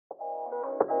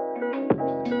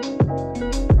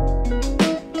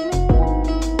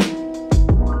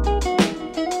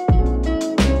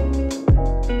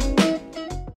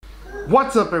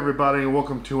What's up, everybody, and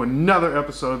welcome to another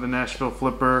episode of the Nashville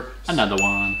Flipper. Another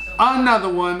one.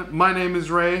 Another one. My name is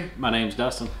Ray. My name's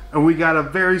Dustin. And we got a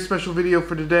very special video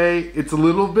for today. It's a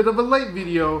little bit of a late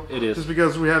video. It is. Just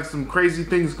because we have some crazy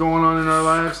things going on in our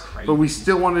lives. But we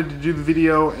still wanted to do the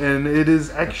video, and it is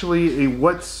actually a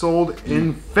what sold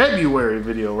in February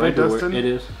video, right, Dustin? It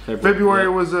is. February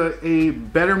was a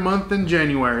better month than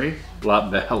January. A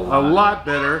lot better. A lot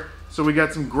better. So we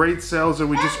got some great sales that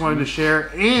we just wanted to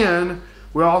share, and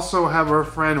we also have our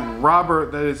friend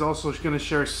Robert that is also going to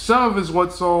share some of his what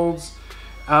solds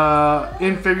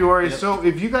in February. Yep. So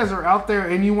if you guys are out there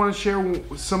and you want to share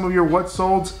some of your what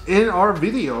solds in our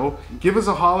video, give us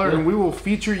a holler, and we will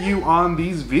feature you on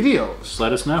these videos. Just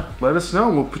let us know. Let us know.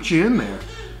 We'll put you in there.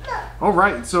 All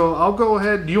right, so I'll go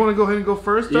ahead. Do you want to go ahead and go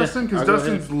first, Dustin? Because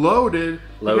Dustin's loaded.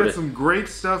 He got some great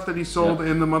stuff that he sold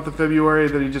in the month of February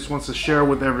that he just wants to share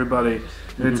with everybody.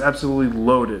 And it's absolutely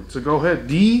loaded. So go ahead.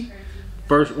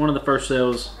 One of the first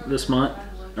sales this month,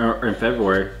 or in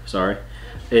February, sorry,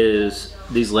 is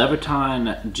these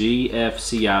Leviton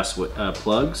GFCI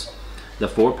plugs, the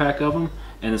 4-pack of them.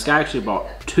 And this guy actually bought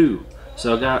 2.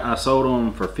 So I sold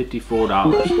them for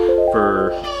 $54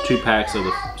 for 2 packs of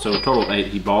so a total of 8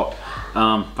 he bought.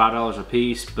 $5 a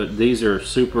piece, but these are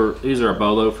a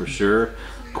bolo for sure.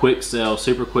 Quick sell,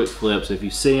 super quick flips. If you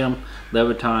see them,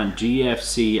 Leviton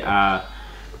GFCI,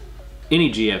 any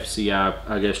GFCI,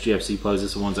 I guess GFC plugs,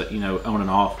 it's the ones that, you know, on and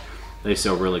off, they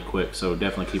sell really quick, so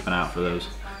definitely keep an eye out for those.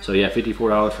 So yeah,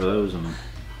 $54 for those, and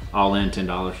all in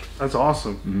 $10. That's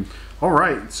awesome. All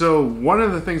right, so one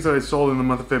of the things that I sold in the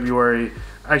month of February,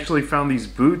 I actually found these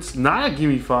boots, not at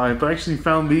Gimme 5, but I actually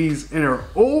found these in our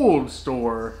old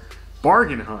store,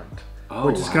 Bargain Hunt,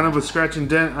 which is kind of a scratch and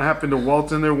dent. I happened to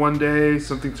waltz in there one day.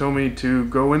 Something told me to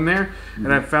go in there,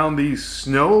 and I found these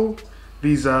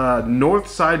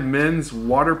Northside men's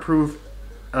waterproof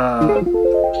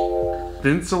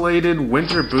insulated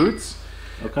winter boots.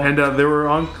 Okay. And they were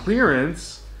on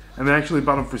clearance, and I actually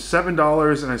bought them for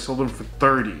 $7, and I sold them for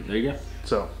 $30. There you go.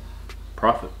 So,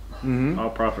 profit. All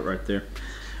profit right there.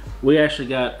 We actually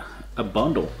got a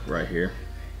bundle right here.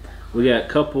 We got a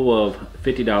couple of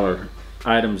 $50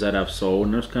 items that I've sold,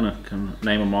 and just kind of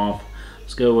name them off.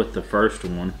 Let's go with the first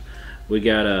one. We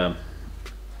got a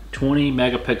 20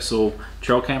 megapixel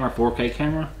trail camera, 4K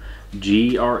camera,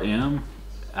 GRM.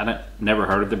 Never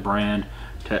heard of the brand.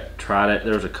 Tried it.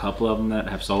 There's a couple of them that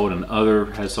have sold, and other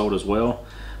has sold as well.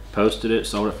 Posted it,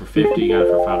 sold it for $50, got it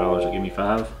for $5 at Gimme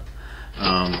 5.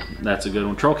 That's a good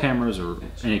one. Trail cameras or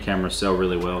any cameras sell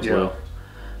really well as well.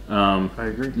 I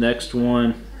agree. Next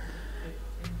one,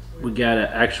 we got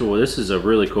this is a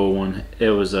really cool one. It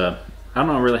was I don't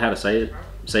know really how to say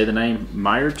the name,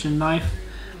 Myerton knife.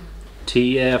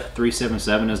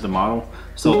 TF377 is the model.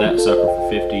 Sold that sucker for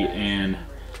 $50, and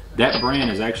that brand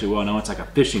is actually well known. It's like a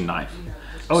fishing knife.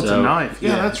 Oh, it's a knife.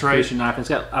 Yeah, that's right. Fishing knife. It's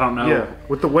got, I don't know. Yeah,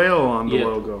 with the whale on the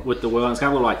logo. With the whale. It's got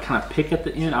a little like kind of pick at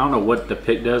the end. I don't know what the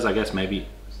pick does. I guess maybe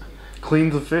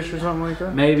cleans the fish or something like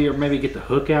that. Maybe, or maybe get the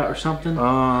hook out or something.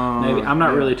 Maybe. I'm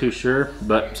not really too sure,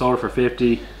 but sold it for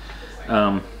 $50.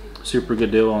 Super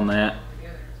good deal on that.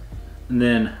 And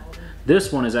then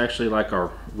this one is actually like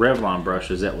our Revlon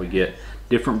brushes that we get.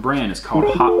 Different brand. It's called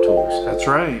Hot Tools. That's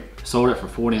right. Sold it for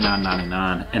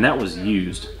 $49.99, and that was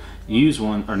used. Used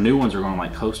one or new ones are going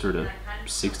like closer to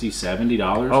 $60,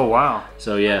 $70. Oh wow.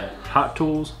 So yeah, Hot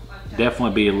Tools,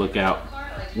 definitely be a lookout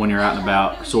when you're out and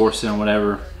about sourcing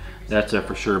whatever. That's a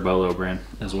for sure bolo brand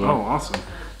as well. Oh, awesome.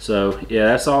 So yeah,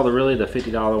 that's all the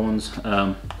 $50 ones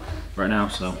right now.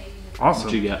 So awesome.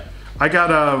 What you got? I got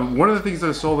one of the things that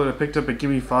I sold that I picked up at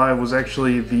Gimme 5 was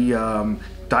actually the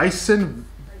Dyson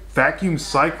vacuum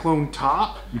cyclone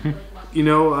top. You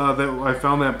know, that I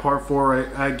found that part for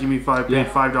at Gimme 5, paid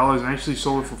 $5, and I actually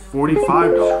sold it for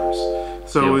 $45.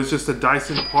 So it's just a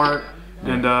Dyson part.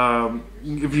 And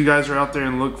if you guys are out there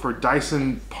and look for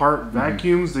Dyson part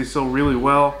vacuums, they sell really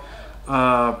well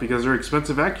because they're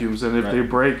expensive vacuums. And if they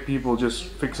break, people just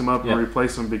fix them up and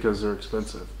replace them because they're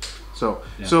expensive. So,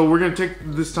 so we're gonna take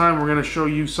this time. We're gonna show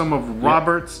you some of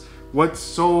Robert's what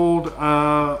sold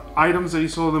items that he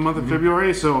sold in the month of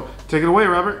February. So take it away,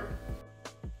 Robert.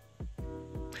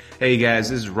 Hey guys,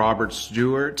 this is Robert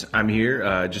Stewart. I'm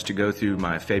here just to go through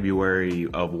my February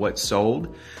of what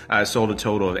sold. I sold a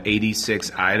total of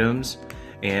 86 items,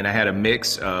 and I had a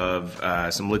mix of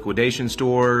some liquidation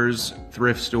stores,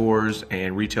 thrift stores,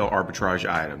 and retail arbitrage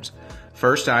items.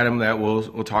 First item that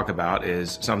we'll talk about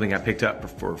is something I picked up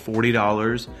for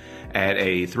 $40 at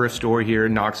a thrift store here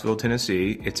in Knoxville,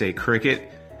 Tennessee. It's a Cricut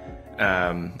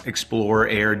Explorer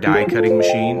Air die cutting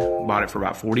machine. Bought it for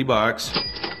about 40 bucks.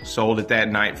 Sold it that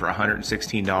night for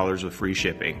 $116 with free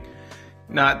shipping.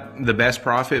 Not the best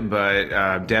profit,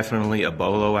 but definitely a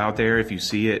bolo out there. If you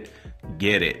see it,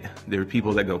 get it. There are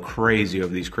people that go crazy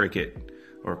over these Cricut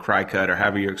or Cricut or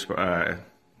however you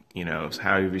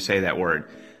say that word.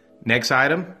 Next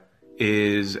item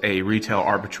is a retail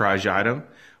arbitrage item.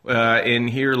 In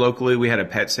here locally, we had a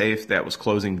pet safe that was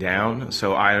closing down,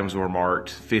 so items were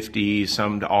marked 50,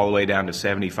 some all the way down to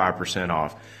 75%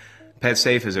 off. Pet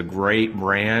Safe is a great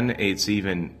brand. It's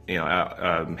even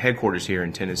headquarters here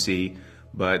in Tennessee,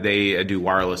 but they do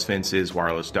wireless fences,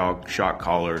 wireless dog shock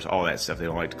collars, all that stuff. They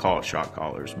don't like to call it shock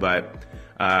collars, but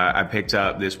I picked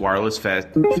up this wireless fence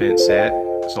set,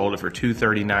 sold it for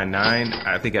 $239.9.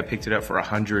 I think I picked it up for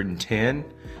 $110.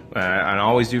 I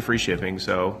always do free shipping,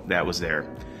 so that was there.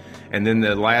 And then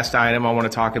the last item I want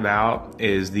to talk about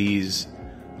is these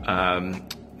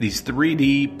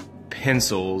 3D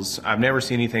pencils. I've never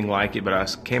seen anything like it, but I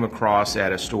came across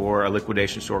at a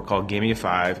liquidation store called Gimme a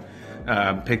Five.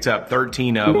 Picked up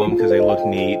 13 of them because they look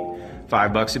neat.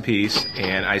 $5 a piece,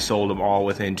 and I sold them all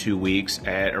within 2 weeks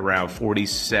at around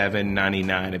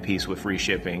 $47.99 a piece with free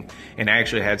shipping. And I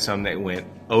actually had some that went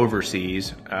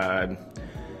overseas.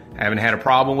 Haven't had a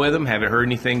problem with them, haven't heard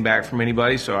anything back from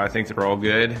anybody, so I think they're all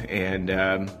good.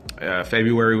 And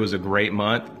February was a great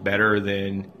month, better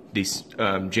than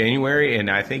January,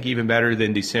 and I think even better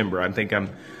than December. I think I'm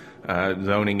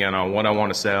zoning in on what I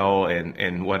want to sell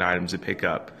and what items to pick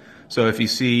up. So if you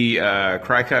see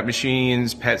Cricut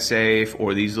machines, Pet Safe,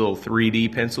 or these little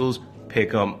 3D pencils,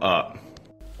 pick them up.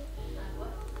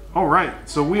 All right,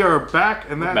 so we are back,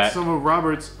 and that's some of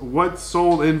Robert's what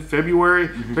sold in February.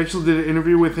 Actually did an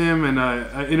interview with him and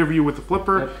an interview with the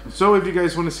flipper. Yep. So if you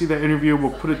guys want to see that interview,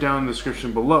 we'll put it down in the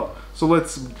description below. So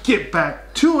let's get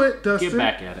back to it, Dustin. Get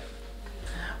back at it.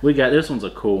 We got, this one's a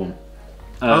cool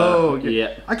one.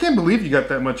 Yeah. I can't believe you got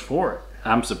that much for it.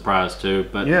 I'm surprised too,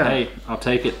 but hey, I'll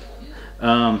take it. We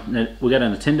got a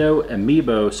Nintendo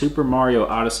Amiibo Super Mario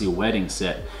Odyssey wedding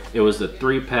set. It was the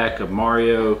 3-pack of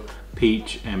Mario,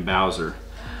 Peach, and Bowser.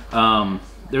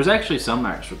 There's actually some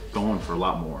actually going for a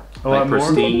lot more. Like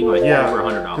pristine, like over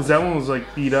 $100. Because that one was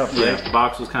like beat up, right? Yeah, the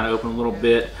box was kind of open a little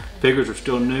bit. Figures are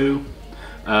still new.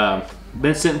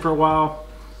 Been sitting for a while.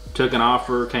 Took an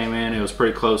offer, came in. It was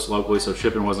pretty close locally, so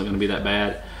shipping wasn't going to be that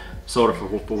bad. Sold it for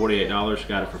 $48.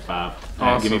 Got it for $5.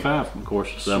 Awesome. Give me $5, of course.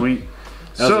 So sweet.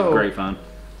 That was a great fun.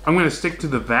 I'm going to stick to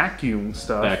the vacuum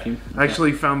stuff. Vacuum. I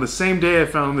actually found the same day I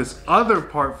found this other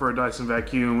part for a Dyson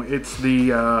vacuum. It's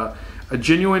the a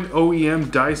genuine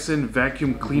OEM Dyson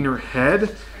vacuum cleaner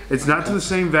head. It's not to the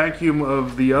same vacuum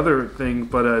of the other thing,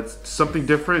 but it's something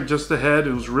different. Just the head.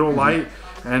 It was real light,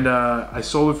 and I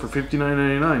sold it for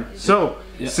 $59.99. So,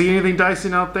 see anything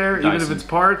Dyson out there, even if it's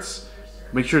parts,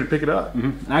 make sure to pick it up.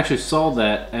 I actually saw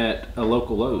that at a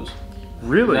local Lowe's.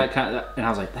 Really? And I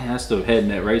was like, dang, that's the head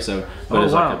net Razo, but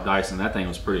it's like a Dyson. That thing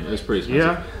was pretty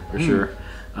expensive, for sure.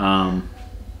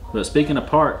 But speaking of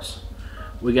parts,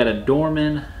 we got a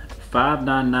Dorman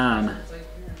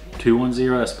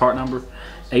 599210. That's part number.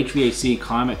 HVAC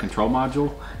climate control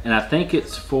module, and I think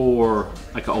it's for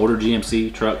like an older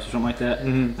GMC trucks or something like that.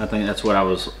 I think that's what I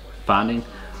was finding,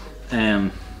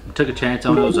 and took a chance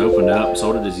on it. It was opened up,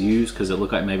 sold it as used because it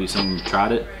looked like maybe someone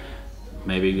tried it.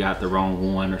 Maybe got the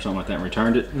wrong one or something like that and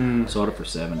returned it. Sold it for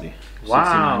 $70.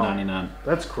 Wow. $69.99.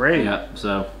 That's great. Yeah,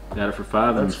 so got it for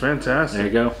 $5. That's fantastic. There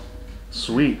you go.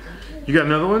 Sweet. You got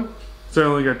another one? So I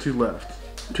only got 2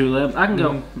 left. 2 left? I can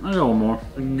go. I'll go one more.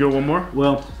 You can go one more?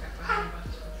 Well,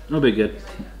 it'll be good.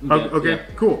 Okay,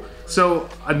 cool. So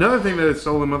another thing that is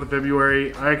sold in the month of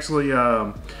February, I actually,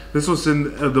 this was in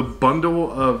the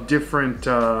bundle of different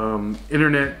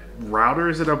internet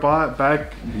routers that I bought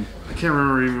back. I can't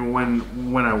remember even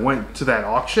when I went to that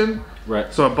auction.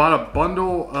 Right. So I bought a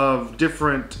bundle of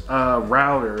different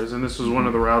routers, and this was one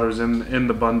of the routers in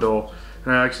the bundle.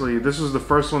 And actually, this was the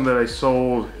first one that I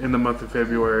sold in the month of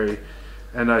February,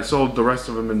 and I sold the rest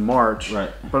of them in March.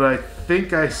 Right. But I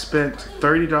think I spent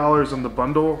 $30 on the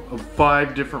bundle of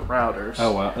 5 different routers.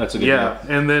 Oh wow, that's a good deal.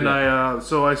 And then I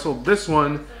sold this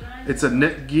one. It's a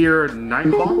Netgear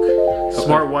Nighthawk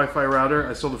smart Wi-Fi router.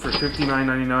 I sold it for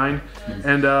 $59.99,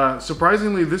 and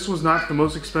surprisingly, this was not the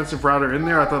most expensive router in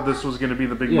there. I thought this was going to be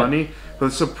the big money,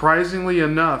 but surprisingly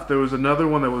enough, there was another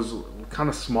one that was kind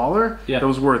of smaller that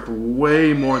was worth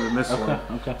way more than this one.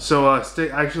 Okay. So I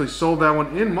actually sold that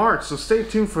one in March. So stay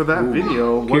tuned for that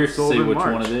video. Curious to see which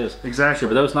one it is. Exactly. Sure,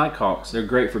 but those Nighthawks, they're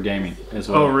great for gaming as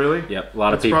well. Oh really? Yep. A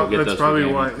lot of people get those. That's probably for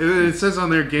gaming. why. It says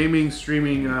on their gaming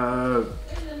streaming router,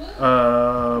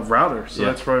 so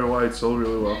that's probably why it sold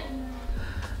really well.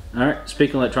 All right,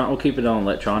 speaking of electronic, we'll keep it on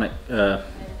electronic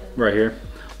right here.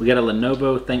 We got a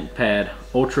Lenovo ThinkPad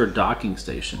Ultra docking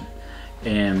station,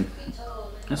 and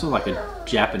this was like a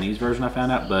Japanese version I found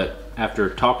out, but after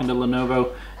talking to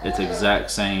Lenovo, it's the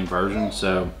exact same version.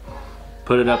 So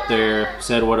put it up there,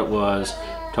 said what it was,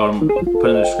 told them, put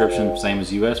in the description, same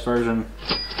as US version.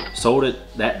 Sold it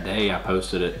that day. I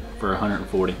posted it for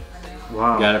 140.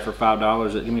 Wow. Got it for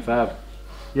 $5 at Give Me 5.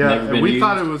 Yeah, and we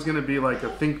thought it was going to be like a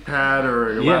ThinkPad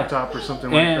or a laptop or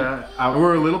something like that. We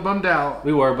were a little bummed out.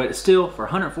 We were, but still, for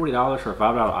 $140 for a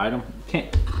 $5 item,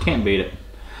 can't beat it.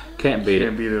 Can't beat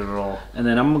it at all. And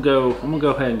then I'm gonna go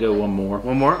ahead and go one more.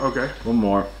 One more? Okay. One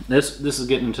more. This is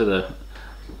getting into the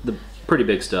pretty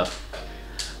big stuff.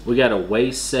 We got a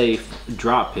waist safe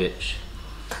drop hitch,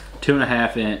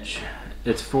 2.5 inch.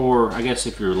 It's for, I guess,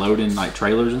 if you're loading like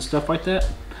trailers and stuff like that.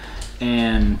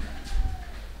 And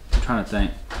I'm trying to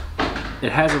think.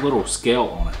 It has a little scale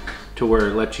on it to where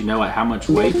it lets you know how much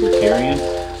weight you're carrying.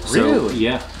 So, really?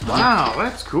 Yeah. Wow,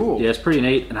 that's cool. Yeah, it's pretty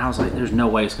neat. And I was like, there's no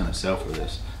way it's gonna sell for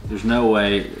this. There's no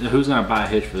way. Who's gonna buy a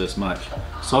hitch for this much?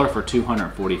 Sold it for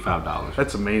 $245.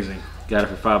 That's amazing. Got it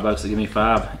for $5 to Give Me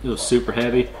 5. It was super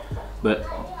heavy, but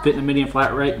fit in a medium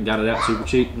flat rate and got it out super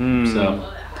cheap.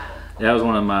 So that was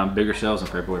one of my bigger sales in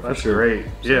February. That's for sure. Great.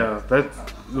 So, yeah,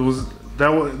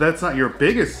 that's not your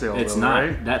biggest sale. It's though, not.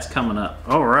 Right? That's coming up.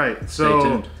 All right. So stay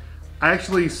tuned. I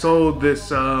actually sold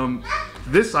this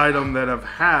this item that I've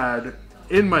had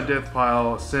in my death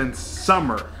pile since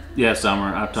summer. Yeah,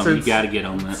 summer. I told you, you got to get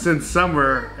on that. Since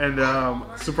summer, and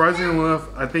surprisingly enough,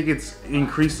 I think it's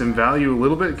increased in value a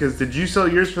little bit. Because did you sell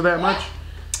yours for that much?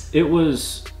 It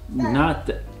was not.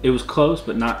 It was close,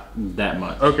 but not that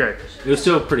much. Okay. It was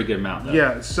still a pretty good amount, though.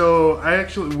 Yeah. So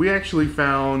we actually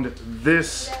found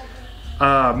this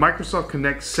Microsoft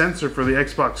Connect sensor for the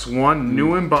Xbox One,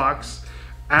 new in box.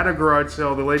 At a garage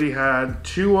sale, the lady had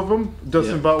 2 of them.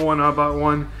 Dustin bought one, I bought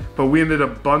one, but we ended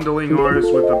up bundling ours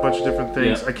with a bunch of different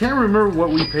things. I can't remember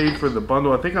what we paid for the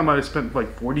bundle. I think I might have spent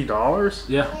like $40.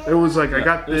 Yeah. It was like I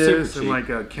got this and like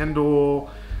a Kindle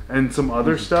and some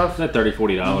other stuff. That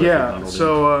 $30–40. Yeah.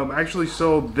 So I actually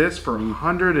sold this for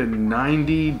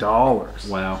 $190.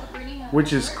 Wow.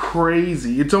 Which is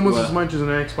crazy. It's almost as much as an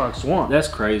Xbox One. That's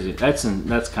crazy. That's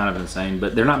kind of insane.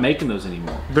 But they're not making those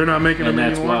anymore. They're not making them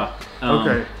anymore. And that's why.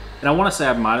 Okay. And I want to say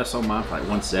I might have sold mine for like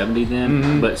 $170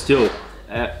 then, but still,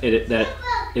 it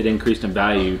increased in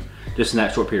value just in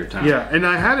that short period of time. Yeah, and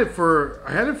I had it for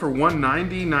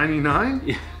 $190.99.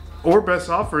 Yeah. Or best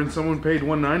offer, and someone paid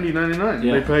 $190.99.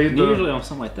 Yeah. They paid usually on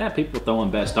something like that, people throw in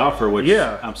best offer, which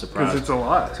I'm surprised. Because it's a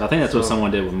lot. So I think that's what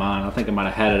someone did with mine. I think I might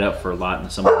have had it up for a lot,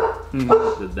 and someone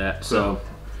did that. So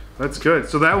that's good.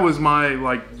 So that was my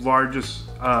largest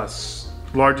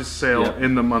sale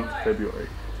in the month of February.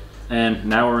 And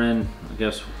now we're in, I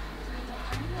guess.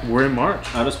 We're in March.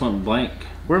 I just went blank.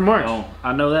 We're in March. Oh,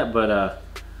 I know that, but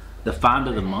the find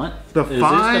of the month. The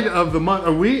find of the month.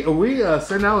 Are we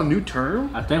sending out a new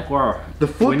term? I think we're. The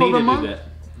flip of the month.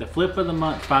 The flip of the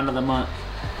month. Find of the month.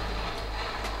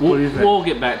 What do you think? We'll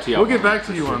get back to you. We'll get back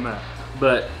to you on that.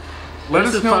 But let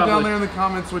us know down there in the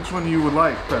comments which one you would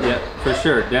like. Better. Yeah, for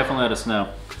sure. Definitely let us know.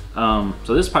 So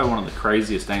this is probably one of the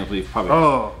craziest things we've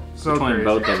probably. So between crazy.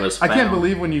 both of us found. I can't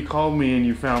believe when you called me and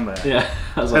you found that. Yeah.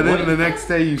 I was like, and then the next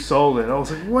day you sold it. I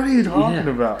was like, what are you talking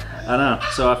about? I know.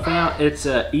 So I found it's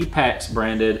a EPAX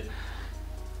branded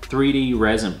 3D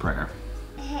resin printer.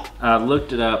 I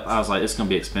looked it up. I was like, it's going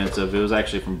to be expensive. It was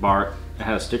actually from it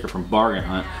had a sticker from Bargain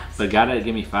Hunt, but got it to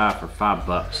Give Me 5 for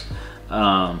 $5.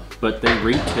 But they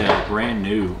retail brand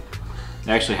new. It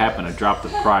actually happened to drop the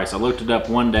price. I looked it up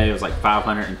one day, it was like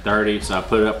 $530, so I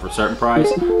put it up for a certain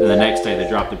price. And the next day they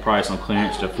dropped the price on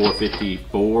clearance to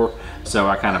 $454, so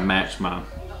I kind of matched my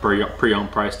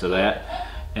pre-owned price to that.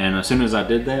 And as soon as I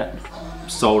did that,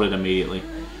 sold it immediately.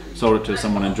 Sold it to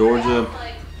someone in Georgia,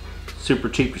 super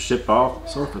cheap to ship off.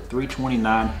 Sold it for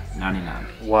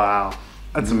 $329.99. Wow,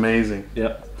 that's amazing.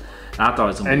 Yep. I thought it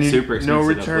was going to be super expensive. No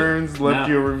returns, left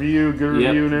you a review, good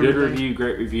review and everything? Good review,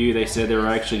 great review. They said they were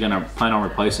actually going to plan on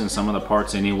replacing some of the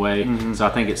parts anyway. So I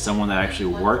think it's someone that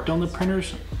actually worked on the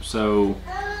printers. So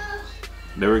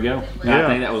there we go. Yeah. I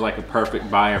think that was like a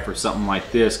perfect buyer for something like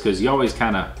this, because you always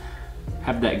kind of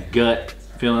have that gut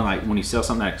feeling like when you sell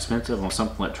something that expensive on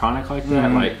something electronic like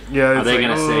that, like are they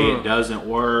going to say it doesn't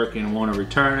work and want to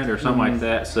return it or something like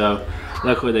that? So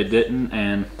luckily they didn't,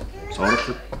 and sold it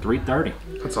for $330.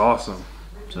 That's awesome.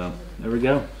 So there we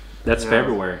go. That's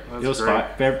February. That's it was Fire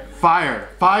February.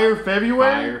 Fire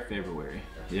February.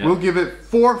 Yeah. We'll give it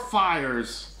 4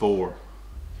 fires. 4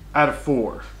 out of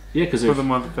 4. Yeah, because for the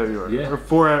month of February. Yeah. Or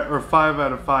 5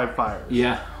 out of 5 fires.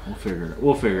 Yeah.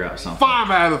 We'll figure out something. 5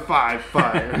 out of 5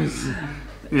 fires.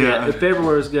 Yeah. If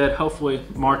February is good, hopefully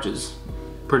March is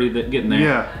getting there.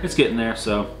 Yeah. It's getting there,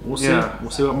 so we'll see. Yeah.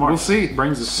 We'll see what March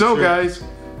brings us. So guys,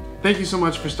 thank you so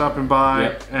much for stopping by.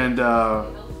 Yep.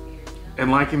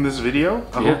 and liking this video.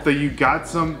 I hope that you got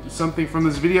something from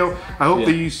this video. I hope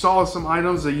that you saw some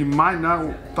items that you might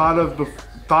not thought of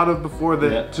before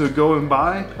that to go and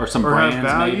buy, or some brands have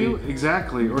value, maybe.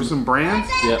 Exactly, or some brands.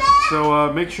 Yep.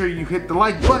 So make sure you hit the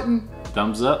like button,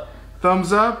 thumbs up,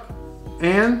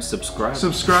 and subscribe,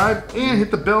 and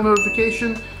hit the bell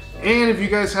notification. And if you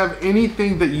guys have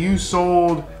anything that you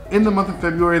sold in the month of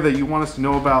February that you want us to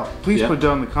know about, please put it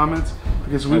down in the comments,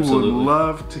 because we would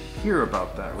love to hear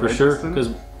about that. For sure, because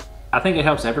I think it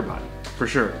helps everybody. For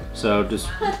sure. So just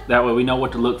that way we know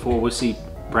what to look for. We see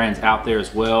brands out there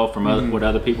as well from what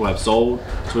other people have sold,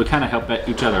 so we kind of help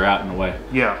each other out in a way.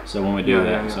 Yeah. So when we do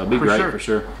that, so it'd be great for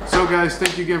sure. So guys,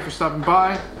 thank you again for stopping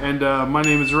by, and my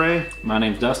name is Ray. My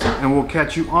name's Dustin, and we'll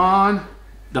catch you on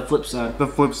the flip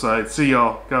side. See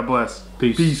y'all. God bless.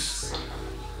 Peace. Peace.